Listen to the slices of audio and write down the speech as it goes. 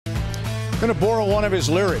Going to borrow one of his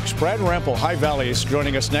lyrics. Brad Rempel, High Valley, is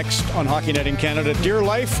joining us next on Hockey Night in Canada. Dear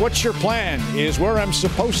life, what's your plan? Is where I'm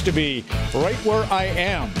supposed to be, right where I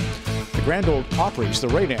am. The Grand Ole Opry is the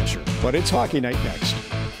right answer, but it's Hockey Night next.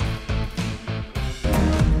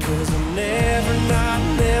 'Cause I'm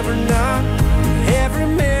never not. Every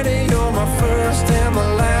minute you're my first and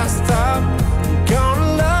my last stop. I'm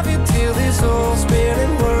gonna love you till this whole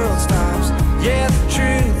spinning world stops. Yeah, the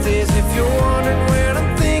truth is, if you're wondering when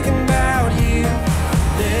I'm thinking about you,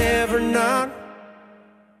 never not.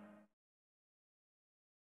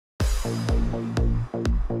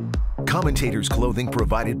 Commentators' clothing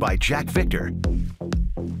provided by Jack Victor.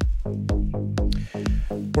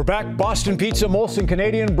 We're back. Boston Pizza, Molson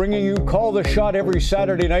Canadian, bringing you Call the Shot every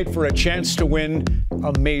Saturday night for a chance to win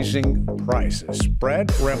amazing prizes. Brad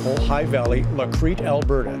Rempel, High Valley, Lacrete,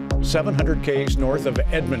 Alberta, 700 k's north of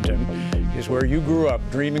Edmonton, is where you grew up,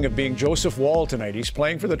 dreaming of being Joseph Wall tonight. He's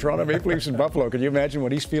playing for the Toronto Maple Leafs in Buffalo. Can you imagine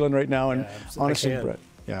what he's feeling right now? And honestly, Brad,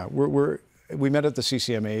 yeah, we met at the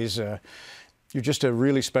CCMAs. You're just a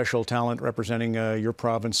really special talent representing your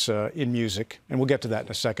province in music, and we'll get to that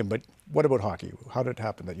in a second. But what about hockey? How did it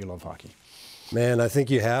happen that you love hockey? Man, I think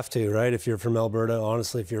you have to, right? If you're from Alberta,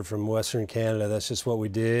 honestly, if you're from Western Canada, that's just what we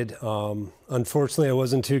did. Unfortunately, I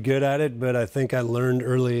wasn't too good at it, but I think I learned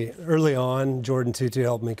early on. Jordan Tutu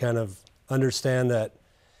helped me kind of understand that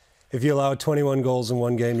if you allow 21 goals in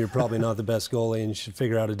one game, you're probably not the best goalie, and you should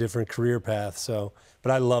figure out a different career path. So,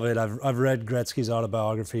 but I love it. I've read Gretzky's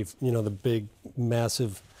autobiography, you know, the big,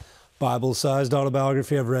 massive Bible-sized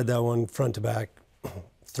autobiography. I've read that one front to back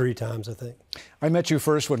 3 times, I think. I met you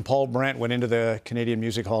first when Paul Brandt went into the Canadian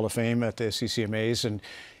Music Hall of Fame at the CCMAs, and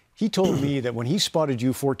he told me that when he spotted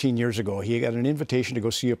you 14 years ago, he got an invitation to go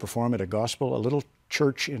see you perform at a little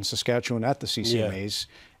church in Saskatchewan at the CCMAs.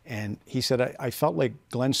 Yeah. And he said, I felt like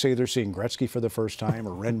Glenn Sather seeing Gretzky for the first time,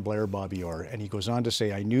 or Ren Blair, Bobby Orr. And he goes on to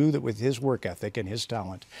say, I knew that with his work ethic and his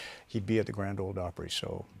talent, he'd be at the Grand Ole Opry.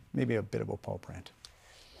 So maybe a bit about Paul Brandt.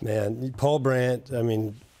 Man, Paul Brandt, I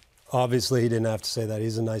mean, obviously he didn't have to say that.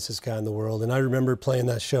 He's the nicest guy in the world. And I remember playing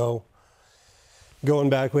that show. Going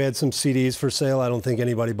back, we had some CDs for sale. I don't think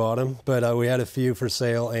anybody bought them, but we had a few for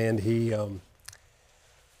sale. And he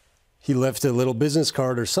left a little business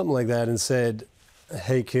card or something like that and said,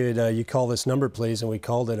 hey, could you call this number, please? And we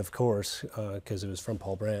called it, of course, because it was from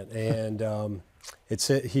Paul Brandt. And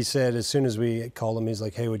he said, as soon as we called him, he's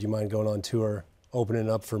like, hey, would you mind going on tour, opening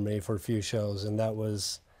up for me for a few shows? And that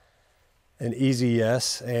was an easy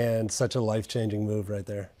yes, and such a life-changing move right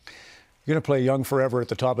there. You're going to play young forever at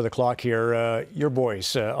the top of the clock here. Your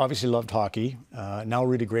boys obviously loved hockey, now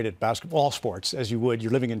really great at basketball, all sports, as you would.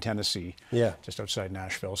 You're living in Tennessee, just outside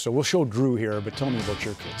Nashville. So we'll show Drew here, but tell me about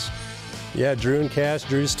your kids. Yeah, Drew and Cash.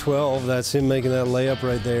 Drew's 12. That's him making that layup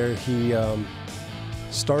right there. He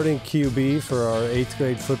starting QB for our 8th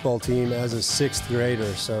grade football team as a 6th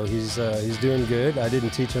grader. So he's doing good. I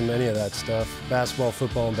didn't teach him any of that stuff. Basketball,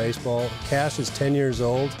 football, and baseball. Cash is 10 years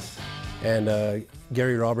old, and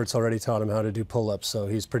Gary Roberts already taught him how to do pull-ups. So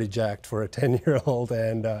he's pretty jacked for a 10-year-old.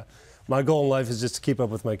 And my goal in life is just to keep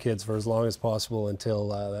up with my kids for as long as possible until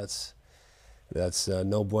that's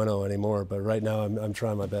no bueno anymore, but right now I'm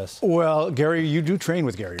trying my best. Well, Gary, you do train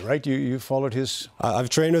with Gary, right? You followed his... I've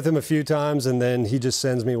trained with him a few times, and then he just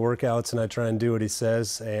sends me workouts, and I try and do what he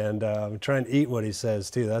says, and try and eat what he says,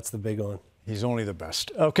 too. That's the big one. He's only the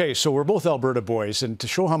best. Okay, so we're both Alberta boys, and to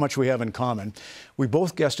show how much we have in common, we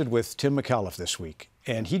both guested with Tim McAuliffe this week,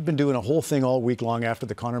 and he'd been doing a whole thing all week long after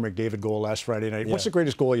the Connor McDavid goal last Friday night. Yeah. What's the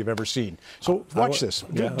greatest goal you've ever seen? So watch this.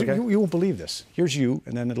 Yeah, okay. You won't believe this. Here's you,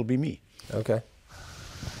 and then it'll be me. Okay.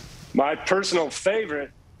 My personal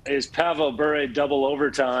favorite is Pavel Bure double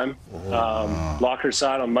overtime, locker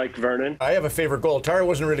side on Mike Vernon. I have a favorite goal. Tara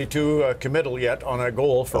wasn't really too committal yet on a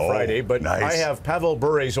goal for Friday, but nice. I have Pavel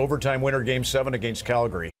Bure's overtime winner Game 7 against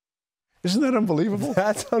Calgary. Isn't that unbelievable?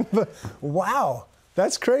 Wow.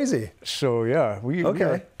 That's crazy. So, yeah, we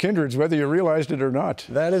are kindreds, whether you realized it or not.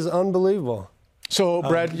 That is unbelievable. So,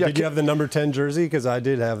 Brad, did you have the number 10 jersey? Because I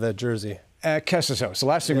did have that jersey. At Kessa's house. The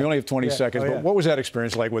last thing, we only have 20 seconds, but what was that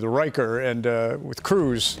experience like with Riker and with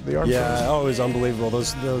Cruz, the arm friends? It was unbelievable.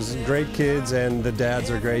 Those great kids, and the dads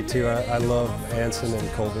are great too. I love Anson and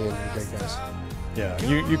Colby, and great guys. Yeah,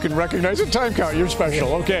 you can recognize a time count. You're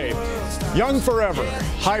special. Okay. Young forever.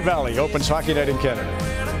 High Valley opens Hockey Night in Canada.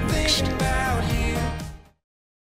 Next.